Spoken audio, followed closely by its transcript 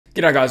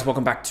G'day guys,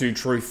 welcome back to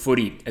True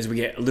Footy. As we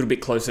get a little bit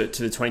closer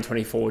to the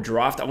 2024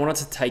 draft, I wanted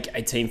to take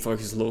a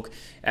team-focused look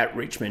at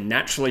Richmond.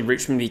 Naturally,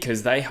 Richmond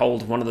because they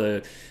hold one of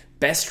the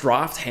best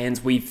draft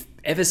hands we've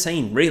ever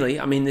seen, really.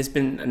 I mean, there's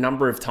been a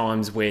number of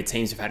times where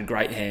teams have had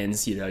great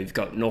hands. You know, you've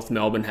got North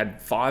Melbourne had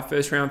 5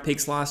 first-round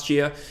picks last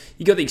year.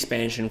 You got the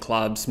expansion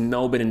clubs.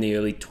 Melbourne in the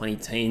early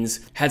 2010s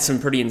had some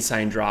pretty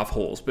insane draft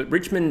hauls. But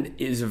Richmond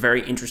is a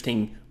very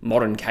interesting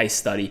modern case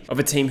study of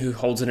a team who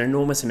holds an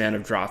enormous amount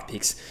of draft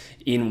picks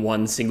in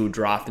one single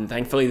draft, and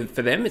thankfully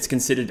for them, it's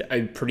considered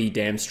a pretty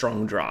damn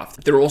strong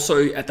draft. They're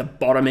also at the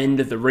bottom end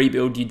of the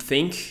rebuild, you'd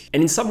think,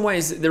 and in some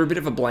ways, they're a bit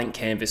of a blank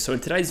canvas. So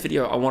in today's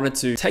video, I wanted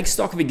to take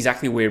stock of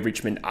exactly where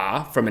Richmond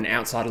are from an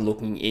outsider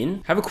looking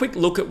in, have a quick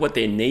look at what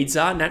their needs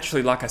are.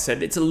 Naturally, like I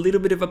said, it's a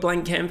little bit of a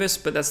blank canvas,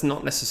 but that's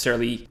not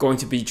necessarily going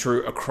to be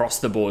true across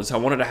the board. So I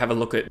wanted to have a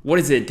look at what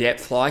is their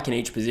depth like in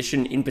each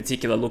position, in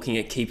particular looking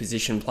at key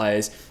position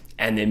players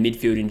and their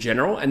midfield in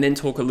general, and then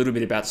talk a little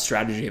bit about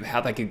strategy of how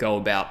they could go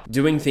about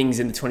doing things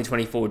in the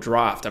 2024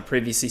 draft. I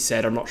previously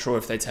said I'm not sure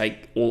if they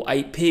take all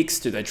 8 picks.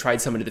 Do they trade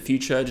some into the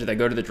future? Do they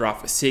go to the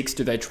draft for 6?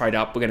 Do they trade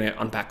up? We're going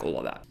to unpack all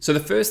of that. So the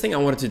first thing I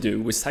wanted to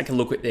do was take a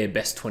look at their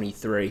best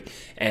 23,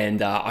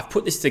 and I've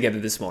put this together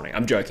this morning.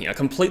 I'm joking. I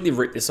completely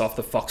ripped this off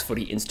the Fox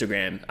Footy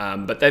Instagram,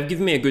 but they've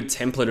given me a good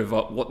template of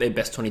what their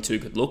best 22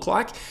 could look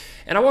like.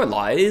 And I won't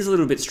lie, it is a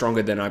little bit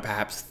stronger than I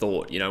perhaps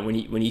thought. You know,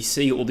 when you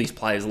see all these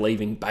players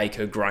leaving,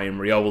 Baker, Graham,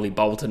 Rioli,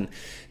 Bolton,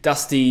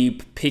 Dusty,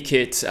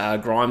 Pickett,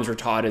 Grimes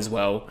retired as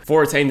well.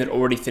 For a team that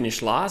already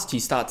finished last,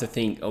 you start to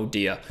think, oh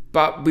dear.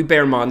 But we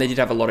bear in mind they did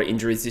have a lot of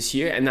injuries this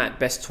year, and that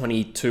best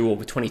 22 or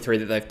 23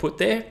 that they've put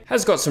there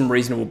has got some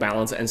reasonable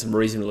balance and some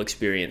reasonable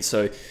experience.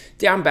 So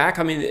down back,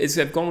 I mean,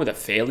 they've gone with a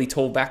fairly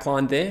tall back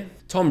line there.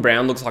 Tom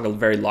Brown looks like a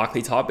very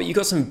likely type, but you've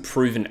got some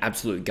proven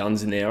absolute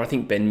guns in there. I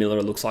think Ben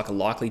Miller looks like a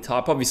likely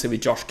type. Obviously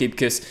with Josh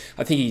Gibcus,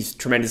 I think he's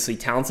tremendously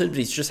talented, but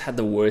he's just had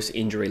the worst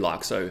injury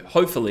luck. So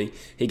hopefully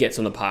he gets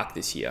on the park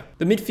this year.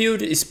 The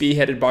midfield is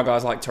spearheaded by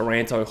guys like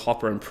Taranto,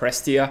 Hopper, and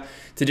Prestia.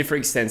 To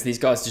different extents, these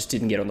guys just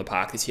didn't get on the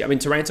park this year. I mean,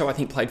 Taranto, I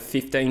think, played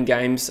 15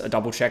 games. I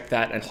double-checked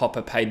that, and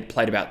Hopper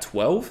played about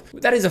 12.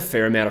 That is a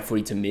fair amount of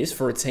footy to miss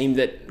for a team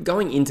that,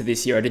 going into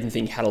this year, I didn't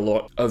think had a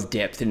lot of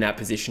depth in that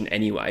position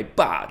anyway.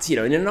 But, you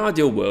know, in an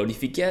ideal world,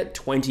 if you get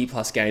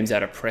 20-plus games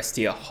out of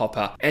Prestia,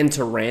 Hopper, and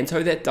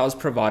Taranto, that does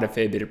provide a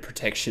fair bit of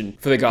protection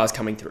for the guys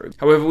coming through.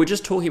 However, we're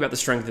just talking about the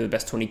strength of the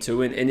best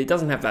 22, and it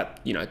doesn't have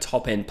that, you know,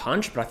 top-end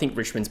punch, but I think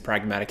Richmond's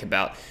pragmatic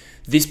about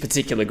this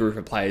particular group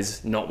of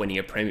players not winning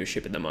a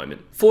premiership at the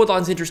moment. Forward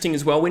line's interesting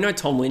as well. We know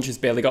Tom Lynch has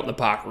barely got in the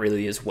park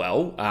really as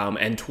well,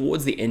 and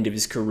towards the end of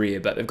his career,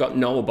 but they've got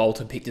Noah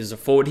Bolton picked as a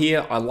forward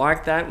here. I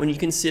like that when you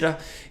consider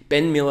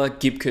Ben Miller,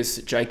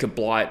 Gibcus, Jacob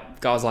Blight,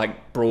 guys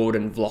like Broad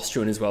and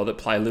Vlostruan as well that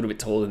play a little bit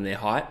taller than their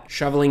height.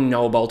 Shoveling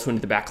Noah Bolton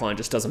into the back line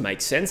just doesn't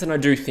make sense, and I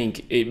do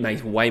think it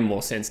makes way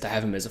more sense to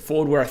have him as a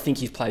forward where I think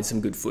he's played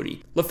some good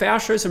footy. Lafau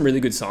shows some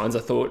really good signs, I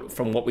thought,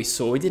 from what we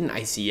saw. He did an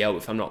ACL,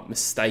 if I'm not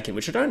mistaken,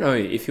 which I don't know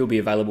if he'll be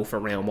available for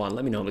round 1.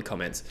 Let me know in the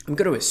comments. I'm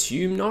going to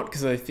assume not,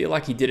 because I feel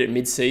like he did it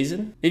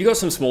mid-season. You've got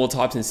some smaller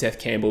types in Seth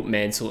Campbell,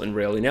 Mansell, and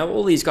Rioli. Now,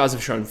 all these guys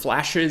have shown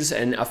flashes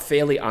and are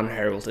fairly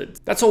unheralded.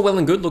 That's all well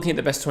and good looking at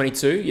the best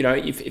 22. You know,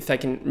 if they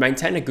can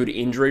maintain a good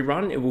injury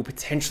run, it will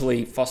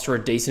potentially foster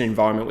a decent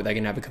environment where they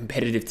can have a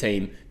competitive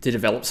team to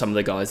develop some of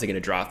the guys they're going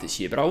to draft this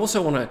year. But I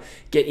also want to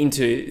get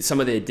into some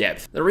of their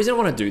depth. The reason I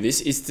want to do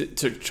this is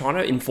to try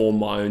to inform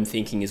my own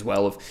thinking as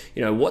well of,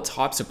 you know, what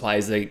types of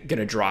players they're going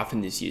to draft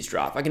in this year's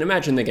draft. I can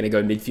imagine they're going to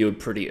go midfield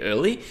pretty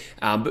early,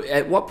 but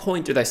at what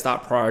point do they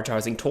start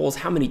prioritizing talls?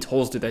 How many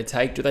talls do they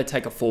take? Do they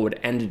take a forward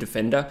and a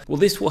defender? Well,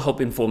 this will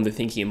help inform the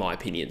thinking in my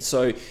opinion.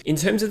 So in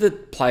terms of the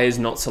players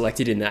not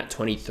selected in that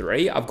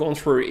 23, I've gone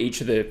through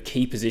each of the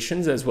key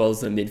positions as well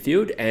as the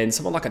midfield, and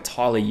someone like a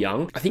Tyler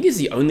Young, I think is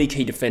the only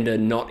key defender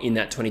not in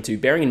that 22,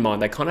 bearing in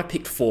mind they kind of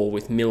picked 4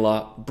 with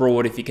Miller,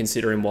 Broad if you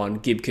consider him 1,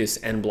 Gibcus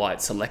and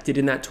Blight selected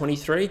in that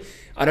 23.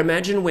 I'd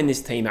imagine when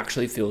this team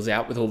actually fills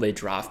out with all their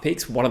draft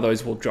picks, one of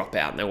those will drop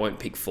out and they won't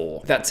pick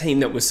 4. That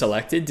team that was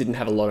selected didn't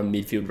have a lot of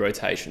midfield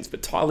rotations,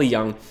 but Tyler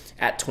Young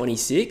at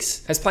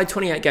 26 has played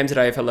 28 games at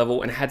AFL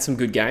level and had some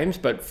good games,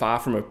 but far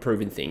from a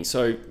proven thing.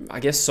 So I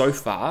guess so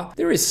far,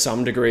 there is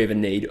some degree of a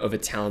need of a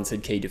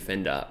talented key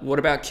defender. What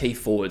about key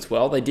forwards?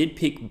 Well, they did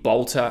pick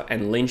Bolter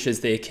and Lynch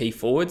as their key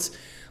forwards.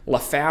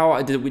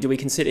 Lafau, do we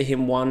consider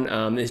him one?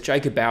 There's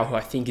Jacob Bow, who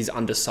I think is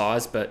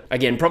undersized, but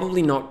again,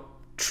 probably not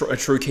a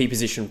true key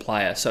position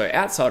player. So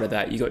outside of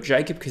that, you got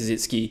Jacob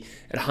Kazitsky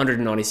at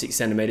 196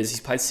 centimeters. He's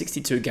played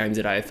 62 games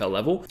at AFL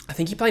level. I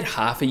think he played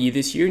half a year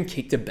this year and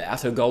kicked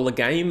about a goal a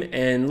game.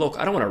 And look,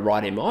 I don't want to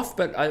write him off,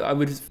 but I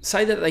would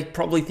say that they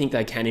probably think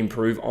they can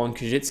improve on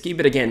Kazitsky.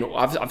 But again,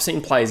 I've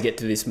seen players get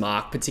to this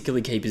mark,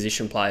 particularly key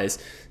position players,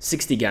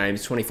 60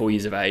 games, 24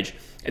 years of age,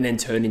 and then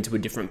turned into a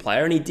different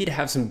player. And he did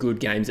have some good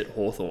games at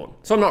Hawthorn.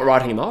 So I'm not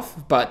writing him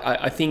off, but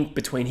I think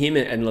between him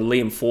and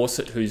Liam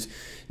Fawcett, who's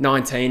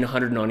 19,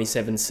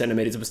 197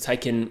 centimeters. It was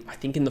taken, I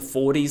think, in the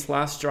 40s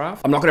last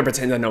draft. I'm not going to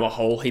pretend I know a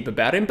whole heap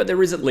about him, but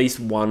there is at least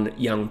one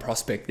young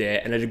prospect there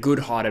and at a good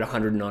height at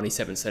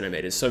 197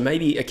 centimeters. So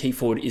maybe a key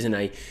forward isn't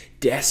a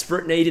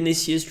desperate need in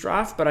this year's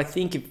draft, but I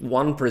think if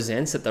one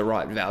presents at the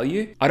right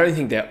value, I don't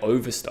think they're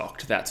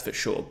overstocked, that's for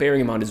sure.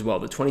 Bearing in mind as well,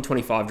 the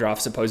 2025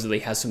 draft supposedly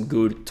has some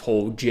good,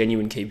 tall,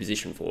 genuine key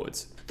position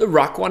forwards. The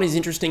ruck one is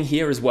interesting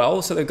here as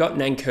well. So they've got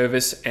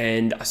Nankervis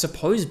and I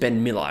suppose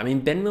Ben Miller. I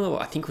mean, Ben Miller,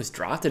 I think, was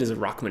drafted as a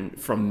ruckman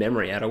from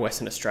memory out of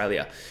Western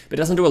Australia, but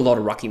doesn't do a lot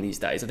of rucking these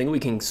days. I think we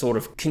can sort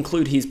of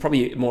conclude he's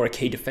probably more a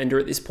key defender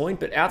at this point,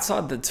 but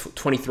outside the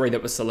 23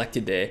 that was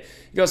selected there,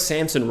 you got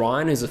Samson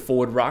Ryan, who's a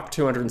forward ruck,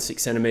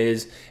 206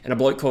 centimeters, and a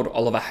bloke called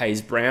Oliver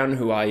Hayes-Brown,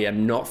 who I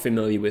am not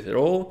familiar with at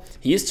all.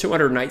 He is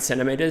 208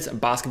 centimeters, a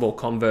basketball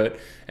convert,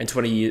 and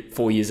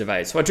 24 years of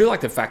age. So I do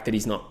like the fact that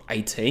he's not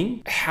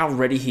 18. How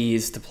ready he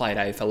is to play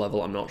at AFL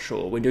level, I'm not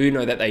sure. We do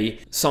know that they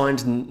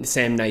signed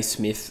Sam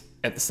Naismith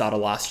at the start of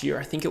last year,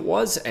 I think it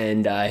was,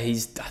 and I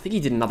think he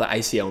did another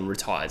ACL and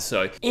retired.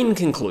 So in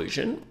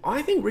conclusion,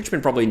 I think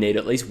Richmond probably need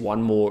at least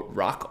one more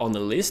ruck on the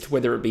list,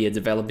 whether it be a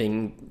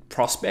developing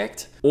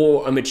prospect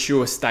or a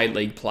mature state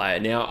league player.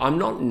 Now, I'm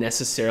not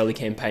necessarily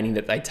campaigning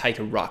that they take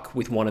a ruck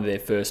with one of their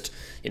first,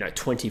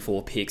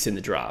 24 picks in the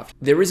draft.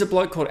 There is a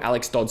bloke called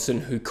Alex Dodson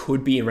who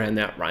could be around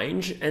that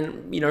range,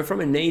 and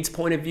from a needs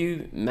point of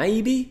view,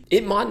 maybe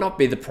it might not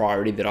be the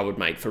priority that I would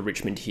make for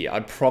Richmond here.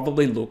 I'd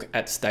probably look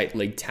at state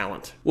league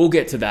talent. We'll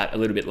get to that a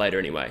little bit later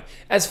anyway.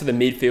 As for the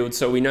midfield,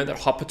 so we know that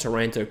Hopper,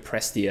 Taranto,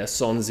 Prestia,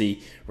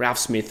 Sonzi, Ralph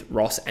Smith,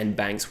 Ross, and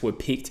Banks were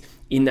picked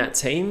in that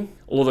team.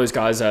 All of those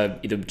guys are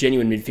either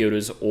genuine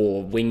midfielders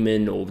or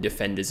wingmen or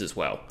defenders as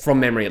well. From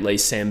memory, at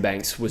least, Sam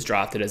Banks was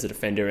drafted as a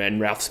defender and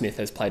Ralph Smith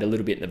has played a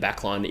little bit in the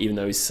back line, even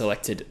though he's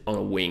selected on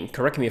a wing.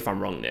 Correct me if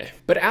I'm wrong there.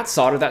 But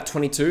outside of that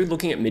 22,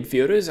 looking at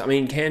midfielders, I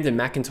mean, Camden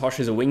McIntosh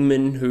is a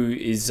wingman who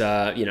is,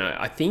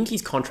 I think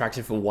he's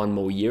contracted for one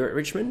more year at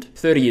Richmond.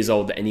 30 years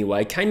old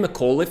anyway. Kane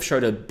McAuliffe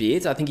showed a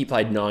bit. I think he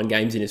played 9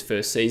 games in his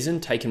first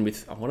season, taken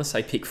with, I want to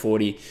say, pick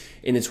 40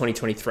 in the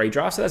 2023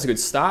 draft. So that's a good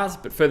start.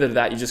 But further to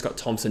that, you just got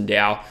Thompson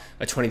Dow,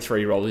 a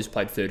 23-year-old who's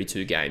played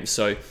 32 games.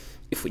 So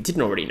if we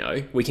didn't already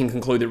know, we can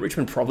conclude that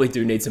Richmond probably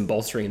do need some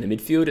bolstering in the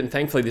midfield, and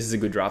thankfully this is a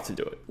good draft to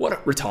do it.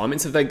 What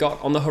retirements have they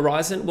got on the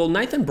horizon? Well,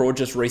 Nathan Broad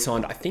just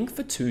re-signed, I think,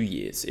 for 2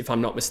 years, if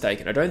I'm not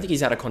mistaken. I don't think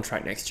he's out of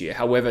contract next year.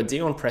 However,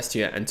 Dion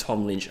Prestia and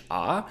Tom Lynch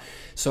are,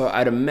 so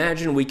I'd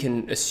imagine we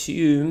can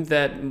assume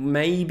that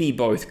maybe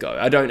both go.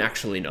 I don't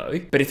actually know,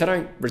 but if they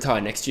don't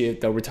retire next year,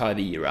 they'll retire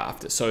the year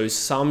after. So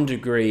some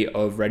degree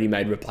of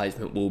ready-made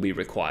replacement will be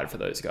required for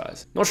those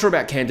guys. Not sure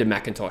about Camden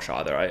McIntosh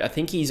either. I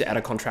think he's out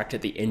of contract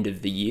at the end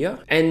of the year.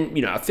 And,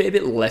 a fair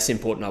bit less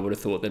important, I would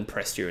have thought, than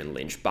Prestia and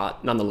Lynch.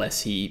 But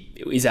nonetheless, he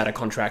is out of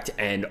contract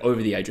and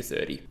over the age of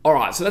 30. All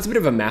right, so that's a bit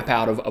of a map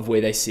out of where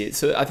they sit.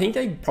 So I think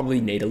they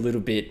probably need a little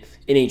bit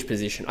in each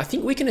position. I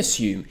think we can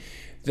assume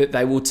that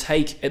they will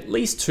take at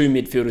least 2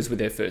 midfielders with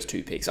their first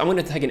 2 picks. I'm going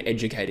to take an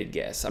educated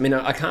guess. I mean,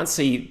 I can't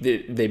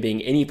see there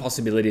being any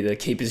possibility that a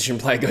key position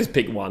player goes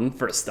pick 1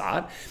 for a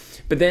start.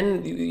 But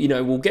then,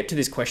 we'll get to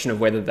this question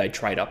of whether they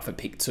trade up for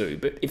pick 2.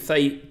 But if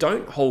they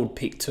don't hold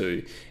pick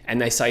 2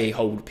 and they say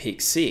hold pick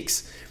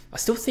 6, I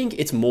still think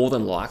it's more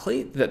than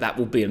likely that that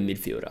will be a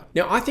midfielder.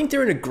 Now, I think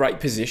they're in a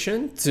great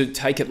position to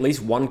take at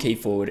least 1 key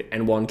forward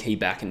and 1 key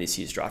back in this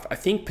year's draft. I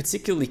think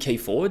particularly key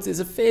forwards, there's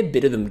a fair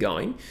bit of them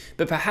going,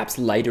 but perhaps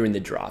later in the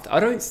draft. I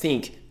don't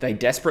think they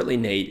desperately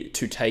need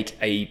to take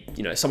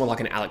someone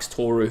like an Alex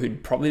Toru,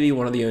 who'd probably be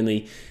one of the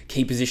only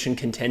key position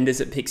contenders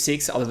at pick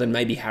 6, other than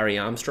maybe Harry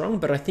Armstrong.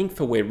 But I think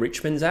for where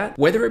Richmond's at,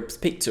 whether it's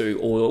pick 2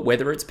 or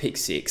whether it's pick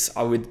 6,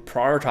 I would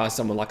prioritise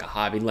someone like a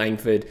Harvey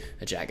Langford,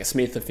 a Jagger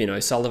Smith, a Finn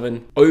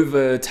O'Sullivan,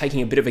 over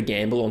taking a bit of a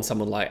gamble on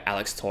someone like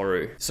Alex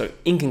Toru. So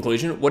in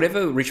conclusion,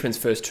 whatever Richmond's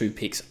first 2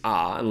 picks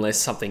are, unless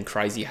something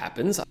crazy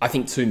happens, I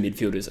think 2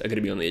 midfielders are going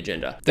to be on the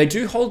agenda. They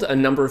do hold a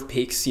number of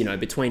picks,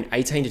 between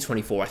 18 to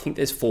 24. I think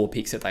there's 4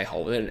 picks that they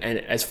hold. And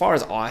as far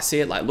as I see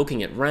it, like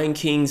looking at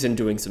rankings and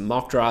doing some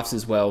mock drafts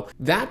as well,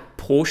 that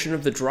portion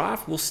of the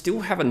draft will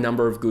still have a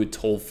number of good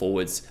tall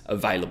forwards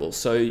available.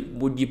 So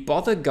would you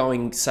bother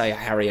going, say,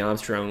 Harry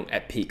Armstrong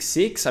at pick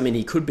 6? I mean,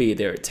 he could be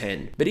there at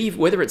 10. But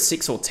whether it's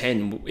 6 or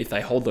 10, if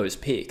they hold those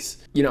picks,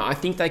 I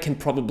think they can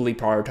probably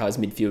prioritize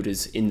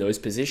midfielders in those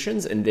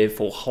positions and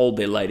therefore hold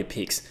their later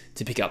picks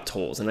to pick up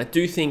talls. And I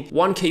do think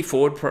 1 key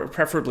forward,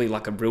 preferably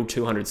like a real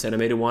 200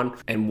 centimeter one,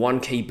 and 1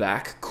 key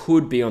back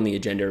could be on the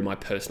agenda in my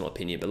personal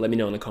opinion, but let me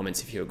know in the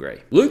comments if you agree.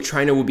 Luke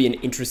Traynor will be an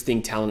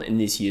interesting talent in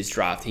this year's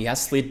draft. He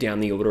has slid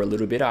down the order a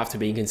little bit after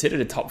being considered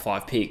a top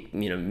 5 pick,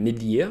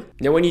 mid-year.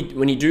 Now, when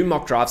you do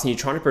mock drafts and you're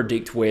trying to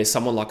predict where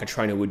someone like a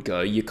Traynor would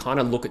go, you kind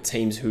of look at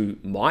teams who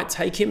might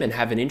take him and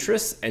have an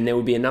interest, and there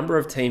will be a number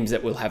of teams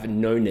that will have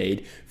no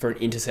need for an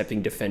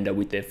intercepting defender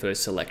with their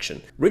first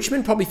selection.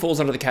 Richmond probably falls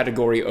under the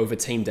category of a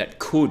team that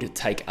could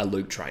take a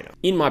Luke Trainer.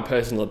 In my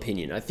personal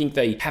opinion, I think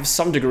they have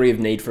some degree of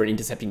need for an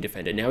intercepting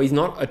defender. Now, he's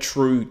not a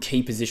true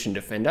key position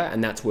defender,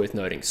 and that's worth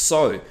noting.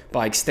 So,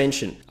 by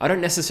extension, I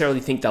don't necessarily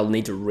think they'll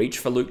need to reach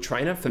for Luke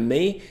Trainer. For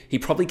me, he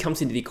probably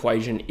comes into the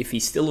equation if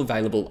he's still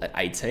available at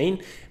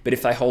 18, but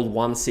if they hold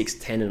 1, 6,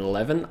 10, and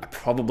 11, I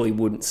probably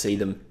wouldn't see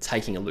them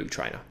taking a Luke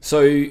Trainer.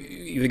 So,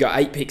 you've got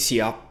 8 picks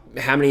here.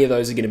 How many of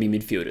those are going to be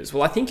midfielders?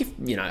 Well, I think if,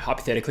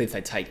 hypothetically, if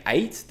they take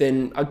 8,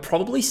 then I'd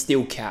probably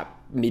still cap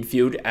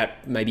midfield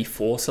at maybe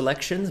 4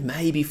 selections,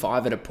 maybe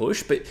 5 at a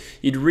push, but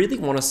you'd really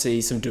want to see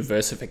some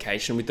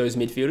diversification with those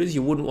midfielders.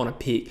 You wouldn't want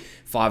to pick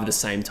 5 of the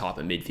same type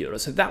of midfielder,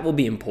 so that will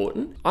be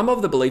important. I'm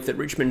of the belief that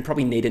Richmond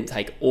probably needn't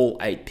take all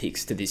 8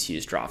 picks to this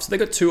year's draft. So they've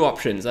got 2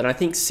 options, and I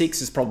think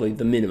 6 is probably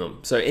the minimum.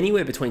 So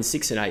anywhere between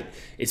 6 and 8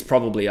 is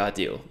probably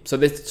ideal. So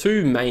there's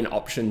 2 main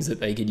options that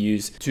they could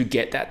use to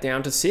get that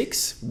down to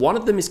 6. One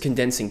of them is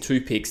condensing 2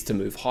 picks to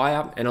move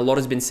higher, and a lot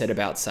has been said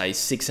about, say,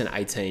 6 and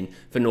 18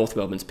 for North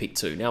Melbourne's pick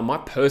 2. Now,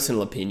 my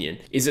personal opinion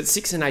is that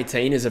 6 and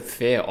 18 is a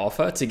fair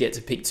offer to get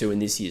to pick 2 in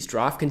this year's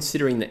draft,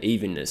 considering the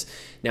evenness.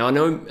 Now, I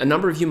know a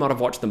number of you might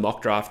have watched the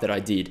mock draft that I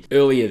did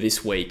earlier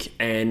this week,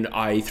 and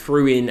I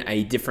threw in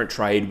a different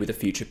trade with a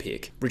future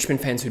pick.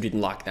 Richmond fans who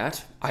didn't like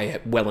that,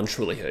 I well and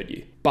truly heard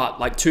you. But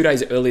like 2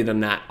 days earlier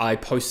than that, I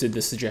posted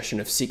the suggestion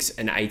of 6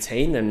 and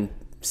 18, and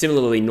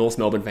similarly, North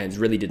Melbourne fans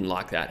really didn't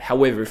like that.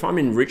 However, if I'm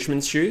in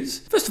Richmond's shoes,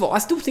 first of all, I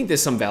still think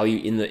there's some value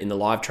in the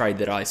live trade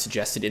that I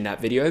suggested in that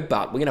video,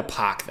 but we're going to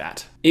park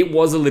that. It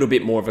was a little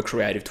bit more of a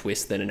creative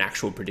twist than an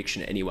actual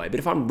prediction anyway.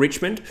 But if I'm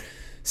Richmond,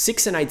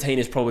 6 and 18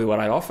 is probably what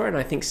I'd offer, and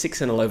I think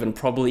 6 and 11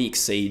 probably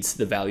exceeds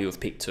the value of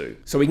pick 2.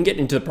 So we can get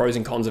into the pros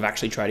and cons of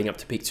actually trading up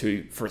to pick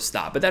 2 for a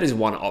start, but that is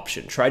one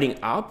option. Trading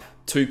up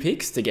 2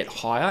 picks to get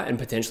higher and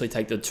potentially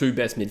take the 2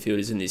 best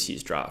midfielders in this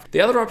year's draft.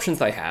 The other options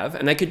they have,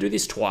 and they could do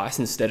this twice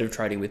instead of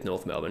trading with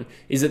North Melbourne,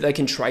 is that they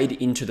can trade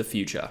into the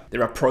future.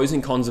 There are pros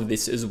and cons of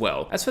this as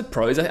well. As for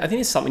pros, I think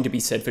there's something to be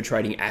said for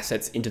trading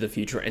assets into the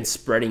future and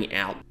spreading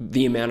out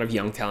the amount of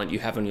young talent you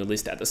have on your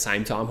list at the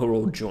same time, who are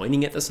all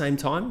joining at the same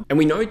time. And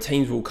we know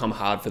teams will come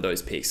hard for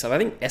those picks. So I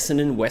think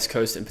Essendon, West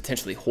Coast, and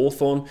potentially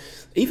Hawthorn,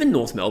 even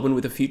North Melbourne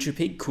with a future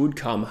pick, could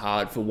come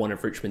hard for one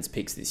of Richmond's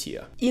picks this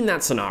year. In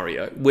that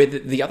scenario, where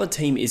the other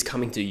team is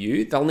coming to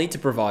you, they'll need to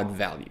provide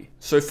value.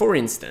 So for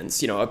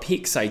instance, a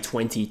pick, say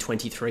 20,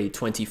 23,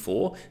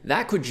 24,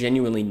 that could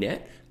genuinely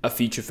net a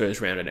future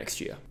first rounder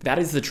next year. That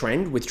is the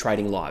trend with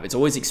trading live. It's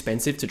always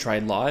expensive to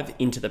trade live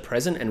into the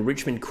present, and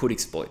Richmond could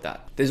exploit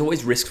that. There's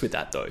always risks with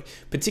that though,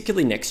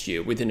 particularly next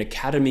year with an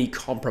academy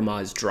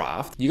compromised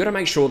draft. You got to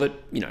make sure that,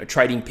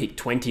 trading pick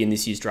 20 in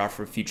this year's draft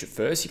for a future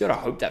first, you got to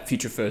hope that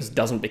future first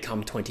doesn't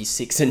become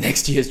 26 in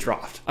next year's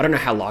draft. I don't know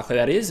how likely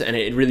that is, and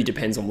it really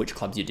depends on which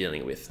clubs you're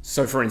dealing with.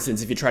 So for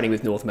instance, if you're trading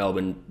with North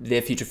Melbourne,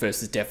 their future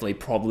first is definitely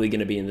probably going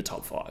to be in the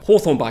top 5.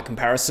 Hawthorn by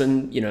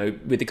comparison,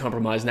 with the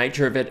compromised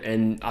nature of it,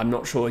 and I'm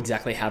not sure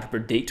exactly how to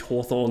predict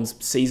Hawthorn's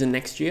season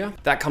next year,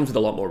 that comes with a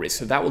lot more risk,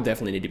 so that will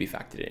definitely need to be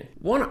factored in.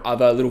 One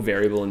other little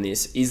variable in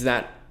this is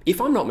that, if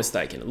I'm not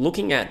mistaken,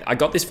 I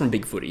got this from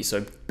Big Footy,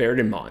 so bear it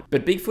in mind,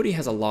 but Big Footy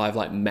has a live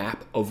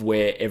map of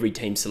where every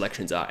team's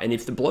selections are, and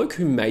if the bloke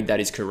who made that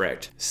is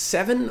correct,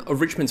 7 of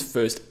Richmond's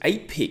first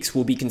 8 picks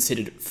will be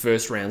considered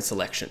first round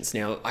selections.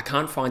 Now, I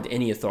can't find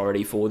any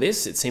authority for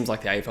this. It seems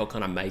like the AFL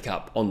kind of make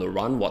up on the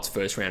run what's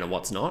first round and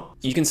what's not.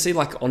 You can see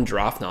on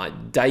draft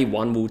night, day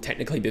 1 will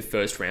technically be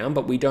first round,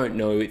 but we don't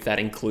know if that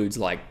includes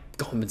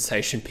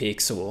compensation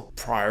picks or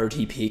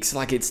priority picks.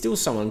 It's still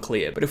so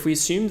unclear. But if we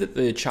assume that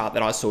the chart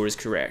that I saw is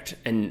correct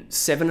and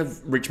 7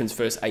 of Richmond's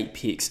first 8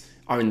 picks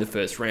are in the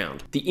first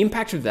round, the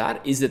impact of that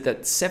is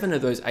that 7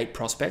 of those 8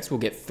 prospects will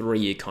get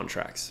 3-year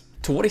contracts.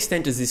 To what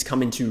extent does this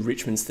come into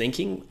Richmond's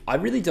thinking? I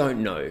really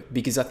don't know,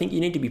 because I think you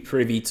need to be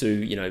privy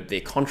to,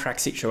 their contract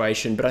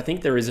situation, but I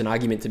think there is an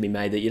argument to be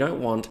made that you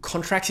don't want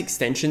contract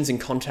extensions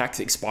and contract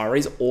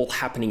expiries all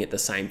happening at the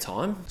same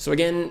time. So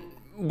again,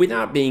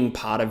 without being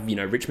part of,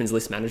 Richmond's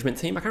list management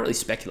team, I can't really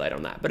speculate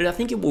on that, but I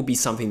think it will be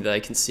something that they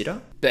consider.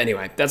 But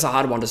anyway, that's a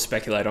hard one to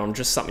speculate on,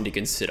 just something to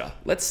consider.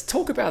 Let's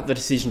talk about the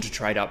decision to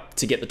trade up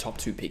to get the top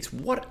 2 picks.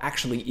 What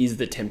actually is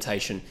the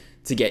temptation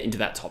to get into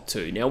that top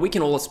 2? Now, we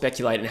can all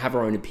speculate and have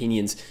our own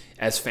opinions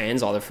as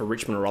fans, either for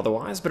Richmond or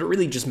otherwise, but it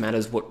really just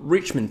matters what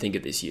Richmond think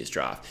of this year's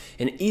draft.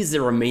 And is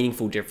there a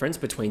meaningful difference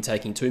between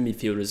taking 2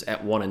 midfielders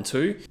at 1 and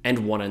 2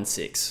 and 1 and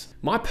 6?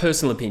 My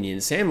personal opinion,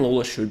 Sam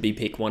Lawler should be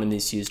pick 1 in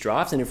this year's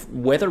draft, and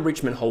whether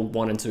Richmond hold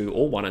 1 and 2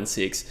 or 1 and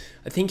 6,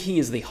 I think he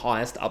is the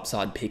highest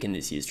upside pick in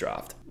this year's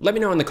draft. Let me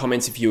know in the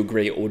comments if you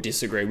agree or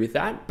disagree with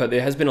that, but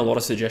there has been a lot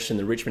of suggestion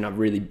that Richmond are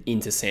really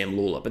into Sam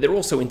Lawler, but they're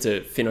also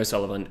into Finn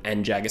O'Sullivan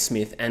and Jagger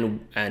Smith and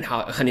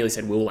I nearly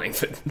said Will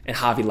Langford, and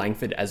Harvey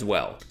Langford as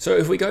well. So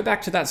if we go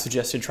back to that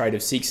suggested trade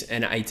of 6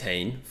 and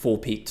 18 for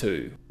pick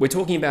 2, we're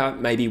talking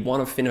about maybe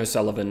one of Finn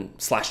O'Sullivan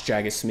 /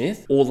 Jagger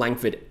Smith or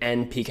Langford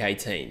and pick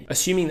 18,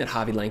 assuming that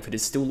Harvey Langford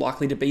is still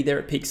likely to be there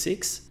at pick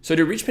 6. So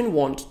do Richmond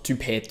want to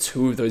pair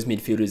 2 of those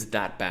midfielders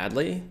that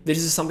badly? This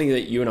is something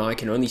that you and I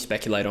can only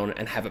speculate on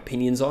and have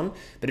opinions on,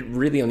 but it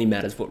really only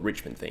matters what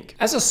Richmond think.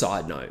 As a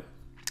side note,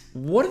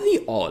 what are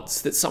the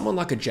odds that someone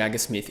like a Jagger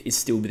Smith is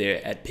still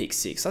there at pick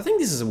 6? I think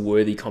this is a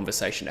worthy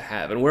conversation to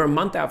have, and we're a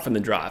month out from the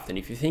draft, and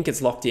if you think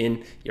it's locked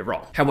in, you're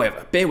wrong.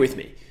 However, bear with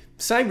me.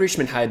 Say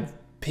Richmond had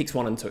picks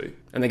 1 and 2,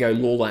 and they go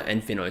Lawler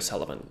and Finn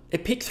O'Sullivan.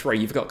 At pick 3,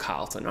 you've got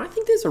Carlton. I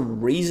think there's a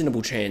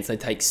reasonable chance they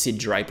take Sid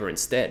Draper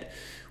instead,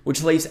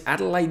 which leaves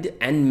Adelaide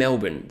and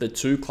Melbourne, the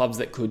 2 clubs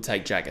that could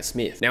take Jagger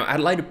Smith. Now,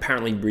 Adelaide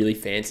apparently really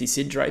fancy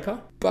Sid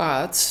Draper,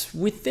 but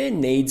with their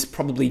needs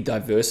probably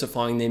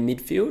diversifying their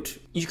midfield,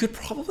 you could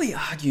probably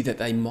argue that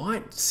they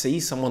might see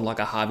someone like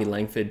a Harvey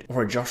Langford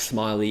or a Josh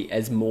Smiley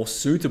as more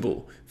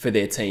suitable for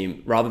their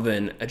team rather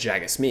than a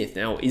Jagger Smith.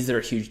 Now, is there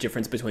a huge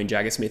difference between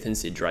Jagger Smith and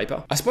Sid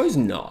Draper? I suppose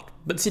not,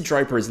 but Sid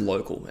Draper is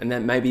local, and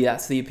that maybe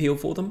that's the appeal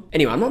for them.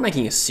 Anyway, I'm not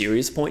making a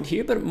serious point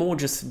here, but more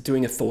just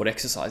doing a thought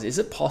exercise. Is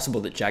it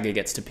possible that Jagger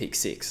gets to pick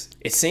 6?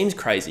 It seems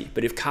crazy,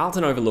 but if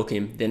Carlton overlook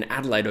him, then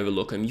Adelaide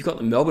overlook him. You've got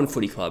the Melbourne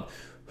Footy Club,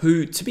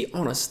 who, to be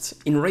honest,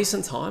 in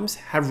recent times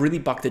have really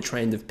bucked the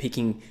trend of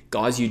picking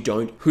guys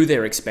who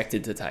they're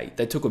expected to take.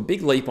 They took a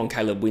big leap on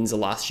Caleb Windsor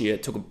last year,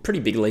 took a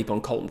pretty big leap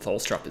on Colton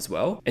Tholstrup as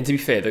well. And to be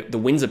fair, the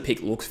Windsor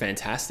pick looks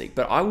fantastic,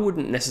 but I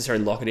wouldn't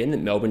necessarily lock it in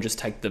that Melbourne just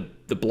take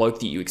the bloke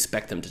that you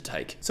expect them to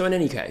take. So in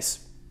any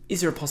case, is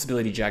there a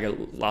possibility Jagger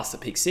lasts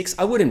at pick 6?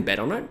 I wouldn't bet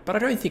on it, but I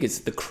don't think it's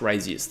the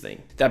craziest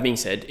thing. That being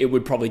said, it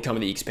would probably come at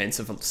the expense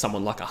of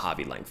someone like a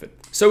Harvey Langford.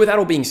 So with that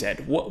all being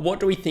said, what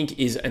do we think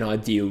is an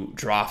ideal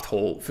draft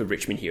haul for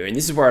Richmond here? And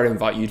this is where I'd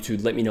invite you to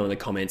let me know in the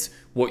comments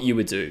what you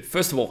would do.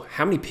 First of all,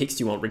 how many picks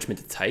do you want Richmond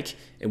to take?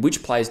 And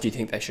which players do you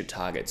think they should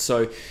target?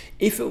 So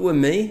if it were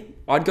me,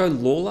 I'd go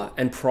Lawler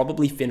and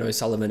probably Finn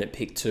O'Sullivan at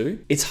pick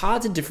 2. It's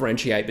hard to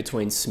differentiate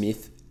between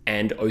Smith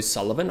and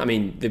O'Sullivan. I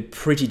mean, they're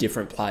pretty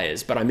different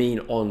players, but I mean,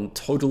 on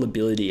total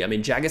ability, I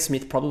mean, Jagger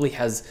Smith probably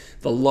has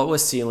the lower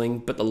ceiling,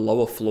 but the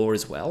lower floor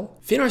as well.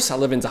 Finn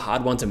O'Sullivan's a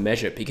hard one to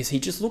measure because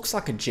he just looks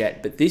like a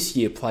jet, but this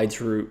year played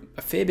through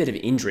a fair bit of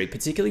injury,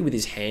 particularly with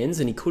his hands,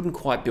 and he couldn't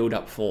quite build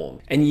up form.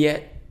 And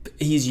yet,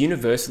 he's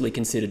universally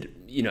considered,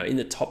 you know, in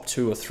the top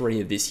 2 or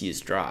 3 of this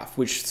year's draft,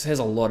 which says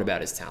a lot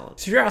about his talent.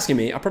 So if you're asking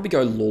me, I'd probably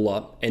go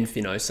Lawler and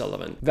Finn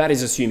O'Sullivan. That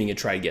is assuming a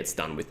trade gets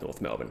done with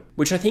North Melbourne,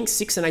 which I think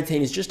 6 and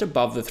 18 is just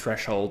above the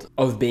threshold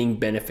of being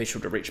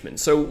beneficial to Richmond.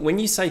 So when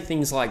you say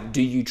things like,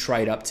 do you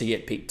trade up to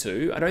get pick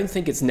 2? I don't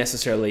think it's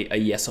necessarily a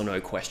yes or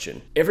no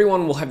question.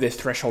 Everyone will have their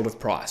threshold of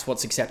price,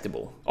 what's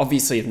acceptable.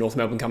 Obviously, if North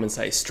Melbourne come and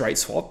say straight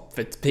swap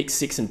for pick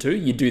 6 and 2,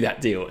 you do that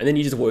deal, and then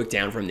you just work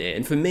down from there.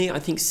 And for me, I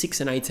think 6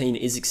 and 18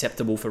 is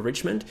acceptable for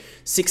Richmond.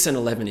 6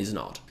 and 11 is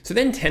not. So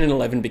then 10 and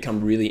 11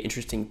 become really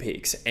interesting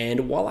picks.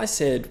 And while I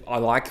said I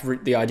like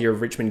the idea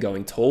of Richmond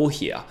going tall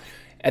here,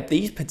 at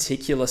these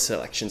particular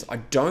selections, I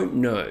don't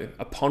know,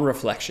 upon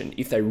reflection,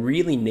 if they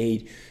really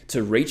need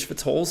to reach for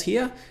talls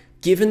here,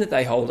 given that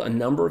they hold a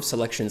number of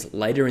selections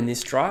later in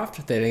this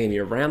draft. They're going to be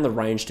around the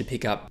range to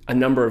pick up a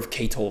number of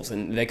key talls,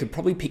 and they could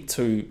probably pick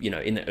 2, you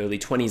know, in the early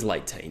 20s,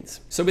 late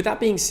teens. So with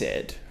that being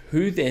said,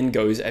 who then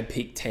goes at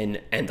pick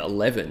 10 and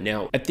 11?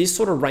 Now, at this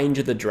sort of range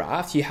of the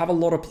draft, you have a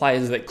lot of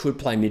players that could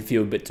play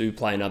midfield but do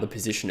play another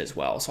position as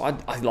well. So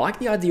I like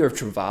the idea of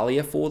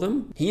Travalia for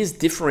them. He is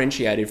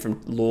differentiated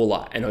from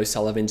Lawler and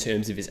O'Sullivan in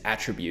terms of his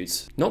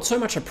attributes. Not so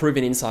much a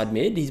proven inside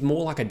mid, he's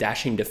more like a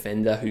dashing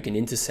defender who can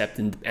intercept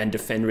and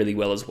defend really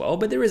well as well,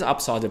 but there is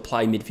upside to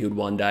play midfield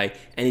one day,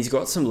 and he's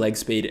got some leg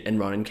speed and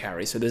run and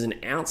carry. So there's an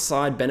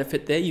outside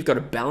benefit there. You've got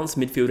a balanced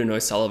midfield in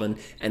O'Sullivan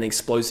and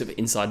explosive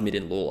inside mid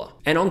in Lawler.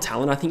 And on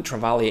talent, I think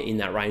Travalia in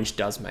that range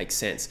does make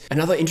sense.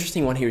 Another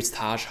interesting one here is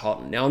Taj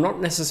Houghton. Now, I'm not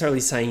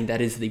necessarily saying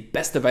that is the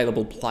best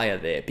available player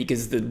there,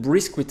 because the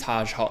risk with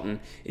Taj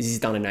Houghton is he's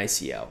done an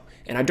ACL.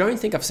 And I don't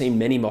think I've seen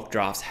many mock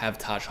drafts have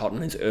Taj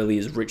Houghton as early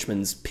as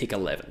Richmond's pick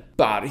 11.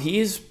 But he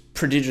is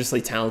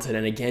prodigiously talented,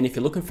 and again, if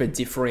you're looking for a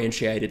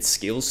differentiated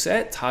skill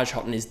set, Taj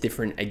Houghton is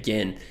different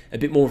again. A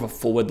bit more of a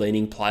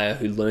forward-leaning player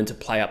who learned to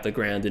play up the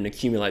ground and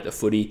accumulate the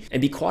footy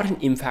and be quite an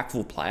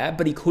impactful player,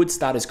 but he could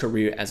start his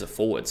career as a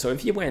forward. So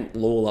if you went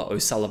Lawler,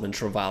 O'Sullivan,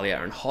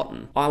 Travalia and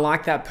Houghton, I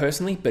like that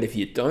personally, but if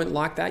you don't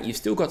like that, you've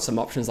still got some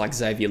options like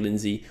Xavier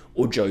Lindsay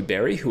or Joe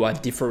Berry, who are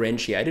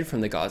differentiated from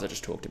the guys I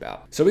just talked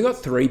about. So we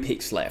got 3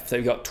 picks left. So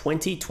we've got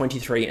 20,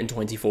 23 and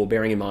 24,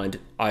 bearing in mind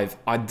I've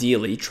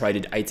ideally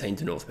traded 18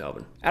 to North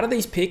Melbourne. Out of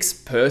these picks,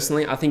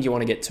 personally, I think you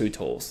want to get 2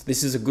 talls.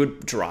 This is a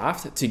good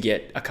draft to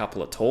get a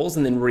couple of talls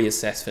and then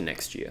reassess for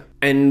next year.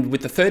 And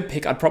with the 3rd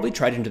pick, I'd probably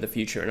trade into the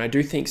future. And I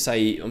do think,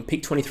 say, on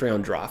pick 23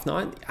 on draft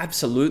night,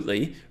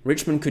 absolutely,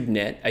 Richmond could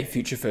net a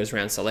future first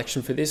round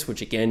selection for this,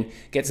 which again,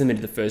 gets them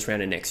into the first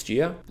round of next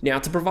year. Now,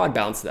 to provide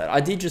balance to that,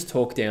 I did just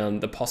talk down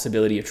the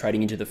possibility of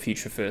trading into the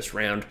future first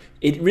round.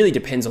 It really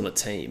depends on the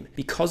team.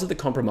 Because of the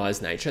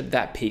compromised nature,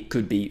 that pick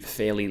could be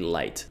fairly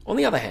late. On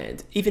the other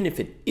hand, even if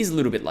it is a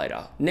little bit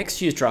later,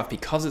 next year's draft,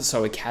 because it's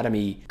so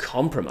academy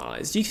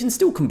compromised, you can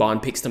still combine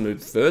picks to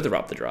move further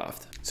up the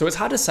draft. So it's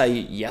hard to say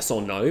yes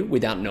or no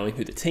without knowing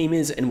who the team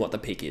is and what the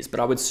pick is, but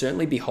I would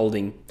certainly be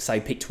holding, say,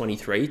 pick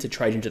 23 to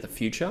trade into the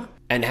future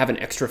and have an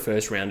extra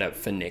first rounder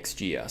for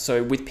next year.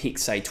 So with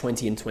picks, say,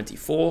 20 and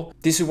 24,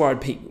 this is where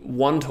I'd pick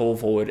 1 tall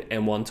forward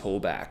and 1 tall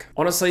back.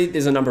 Honestly,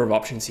 there's a number of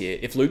options here.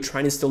 If Luke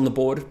Trainer's still on the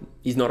board,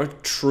 he's not a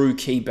true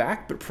key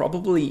back, but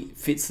probably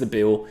fits the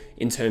bill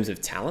in terms of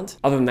talent.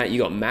 Other than that, you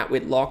got Matt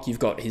Whitlock, you've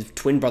got his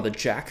twin brother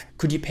Jack.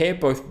 Could you pair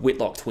both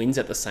Whitlock twins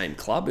at the same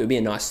club? It would be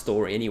a nice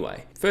story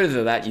anyway. Further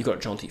to that, you've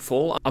got Jonty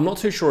Fall. I'm not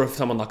too sure if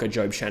someone like a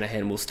Job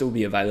Shanahan will still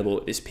be available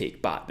at this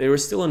pick, but there are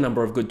still a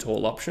number of good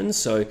tall options.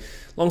 So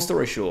long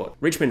story short,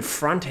 Richmond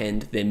front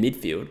end their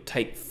midfield,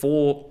 take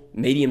 4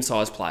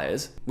 medium-sized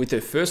players with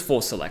their first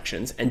 4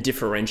 selections and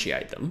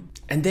differentiate them,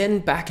 and then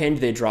back end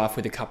their draft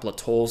with a couple of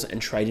talls and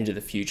trade into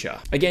the future.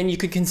 Again, you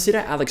could consider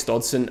Alex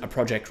Dodson a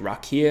project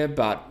ruck here,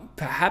 but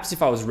perhaps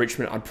if I was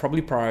Richmond, I'd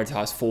probably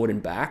prioritize forward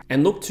and back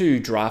and look to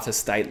draft a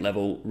state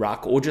level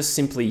ruck or just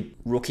simply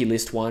rookie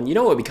list one. You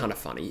know what would be kind of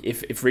funny?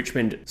 If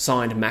Richmond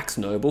signed Max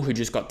Noble, who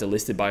just got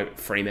delisted by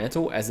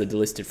Fremantle as a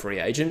delisted free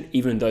agent,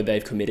 even though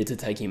they've committed to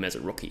taking him as a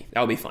rookie.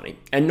 That would be funny.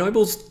 And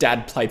Noble's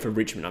dad played for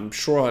Richmond. I'm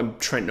sure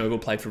Trent Noble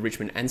played for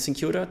Richmond and St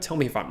Kilda. Tell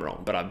me if I'm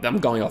wrong, but I'm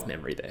going off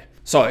memory there.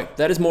 So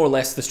that is more or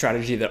less the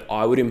strategy that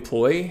I would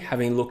employ,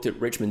 having looked at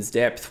Richmond's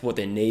depth, what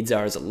their needs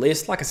are as a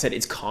list. Like I said,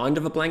 it's kind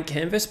of a blank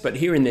canvas, but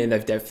here and there,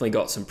 they've definitely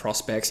got some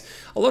prospects,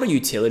 a lot of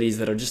utilities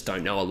that I just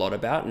don't know a lot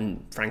about,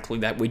 and frankly,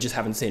 that we just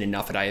haven't seen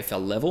enough at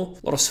AFL level.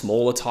 A lot of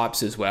smaller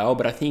types as well,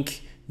 but I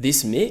think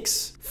this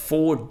mix,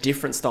 4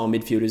 different style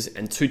midfielders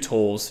and 2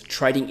 talls,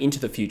 trading into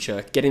the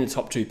future, getting the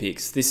top 2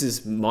 picks, this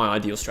is my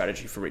ideal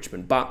strategy for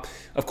Richmond. But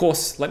of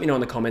course, let me know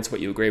in the comments what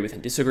you agree with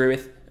and disagree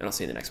with, and I'll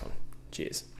see you in the next one. Cheers.